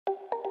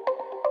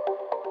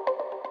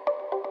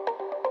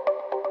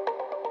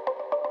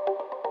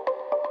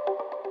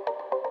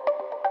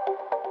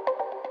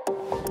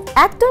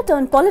Actor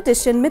turned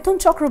politician Mithun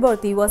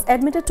Chakraborty was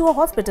admitted to a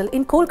hospital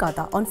in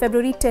Kolkata on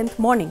February 10th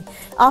morning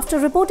after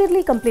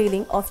reportedly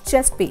complaining of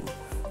chest pain.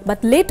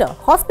 But later,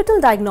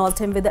 hospital diagnosed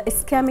him with the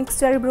Ischemic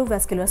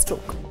Cerebrovascular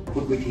Stroke.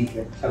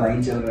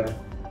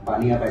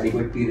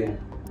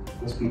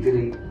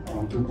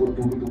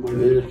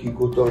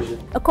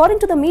 According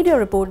to the media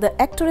report, the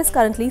actor is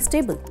currently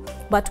stable.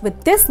 But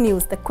with this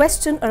news, the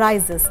question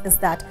arises is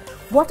that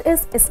what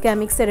is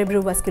Ischemic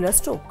Cerebrovascular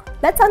Stroke?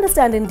 Let's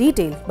understand in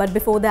detail, but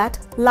before that,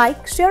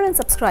 like, share and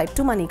subscribe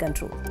to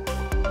Moneycontrol.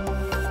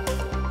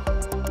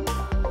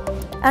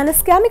 An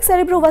ischemic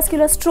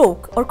cerebrovascular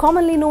stroke, or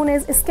commonly known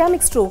as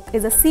ischemic stroke,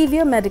 is a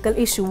severe medical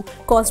issue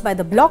caused by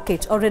the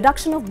blockage or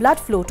reduction of blood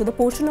flow to the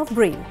portion of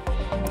brain.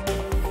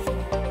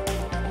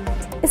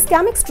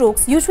 Ischemic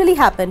strokes usually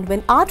happen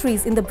when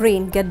arteries in the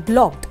brain get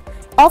blocked,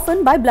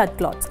 often by blood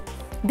clots.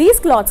 These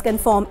clots can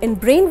form in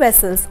brain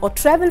vessels or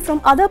travel from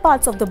other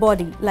parts of the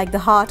body like the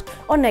heart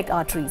or neck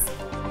arteries.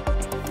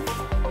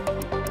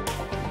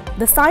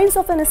 The signs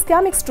of an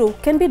ischemic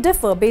stroke can be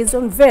differ based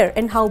on where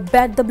and how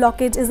bad the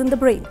blockage is in the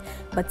brain,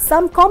 but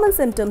some common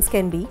symptoms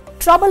can be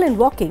trouble in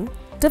walking,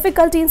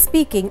 difficulty in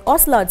speaking or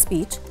slurred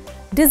speech,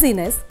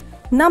 dizziness,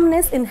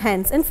 numbness in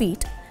hands and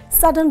feet,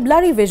 sudden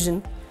blurry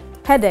vision,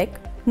 headache,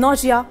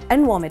 nausea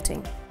and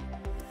vomiting.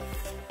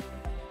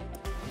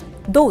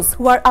 Those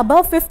who are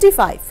above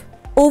 55,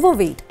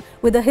 overweight,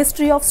 with a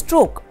history of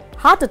stroke,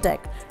 heart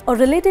attack or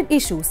related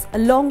issues,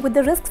 along with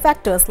the risk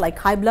factors like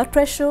high blood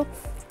pressure,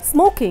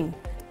 smoking,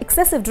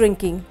 excessive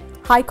drinking,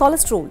 high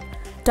cholesterol,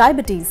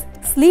 diabetes,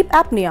 sleep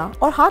apnea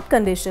or heart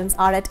conditions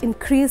are at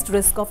increased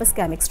risk of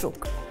ischemic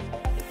stroke.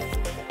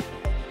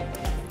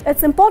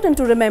 It's important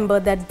to remember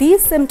that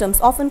these symptoms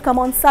often come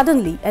on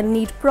suddenly and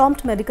need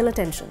prompt medical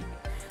attention.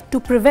 To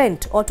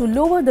prevent or to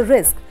lower the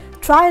risk,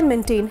 try and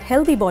maintain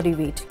healthy body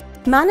weight.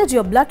 Manage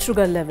your blood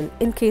sugar level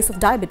in case of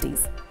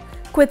diabetes.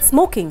 Quit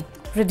smoking,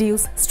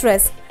 reduce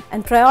stress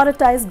and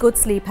prioritize good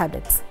sleep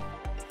habits.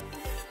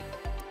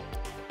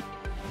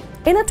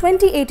 In a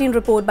 2018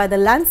 report by The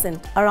Lancet,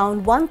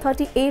 around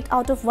 138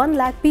 out of 1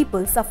 lakh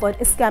people suffered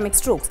ischemic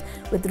strokes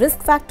with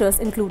risk factors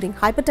including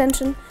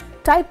hypertension,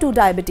 type 2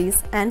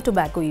 diabetes and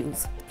tobacco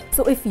use.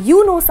 So if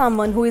you know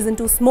someone who is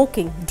into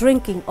smoking,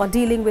 drinking or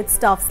dealing with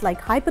stuffs like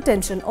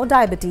hypertension or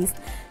diabetes,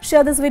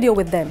 share this video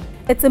with them.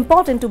 It's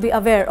important to be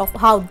aware of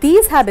how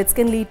these habits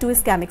can lead to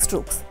ischemic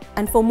strokes.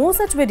 And for more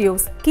such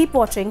videos, keep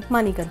watching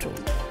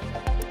Moneycontrol.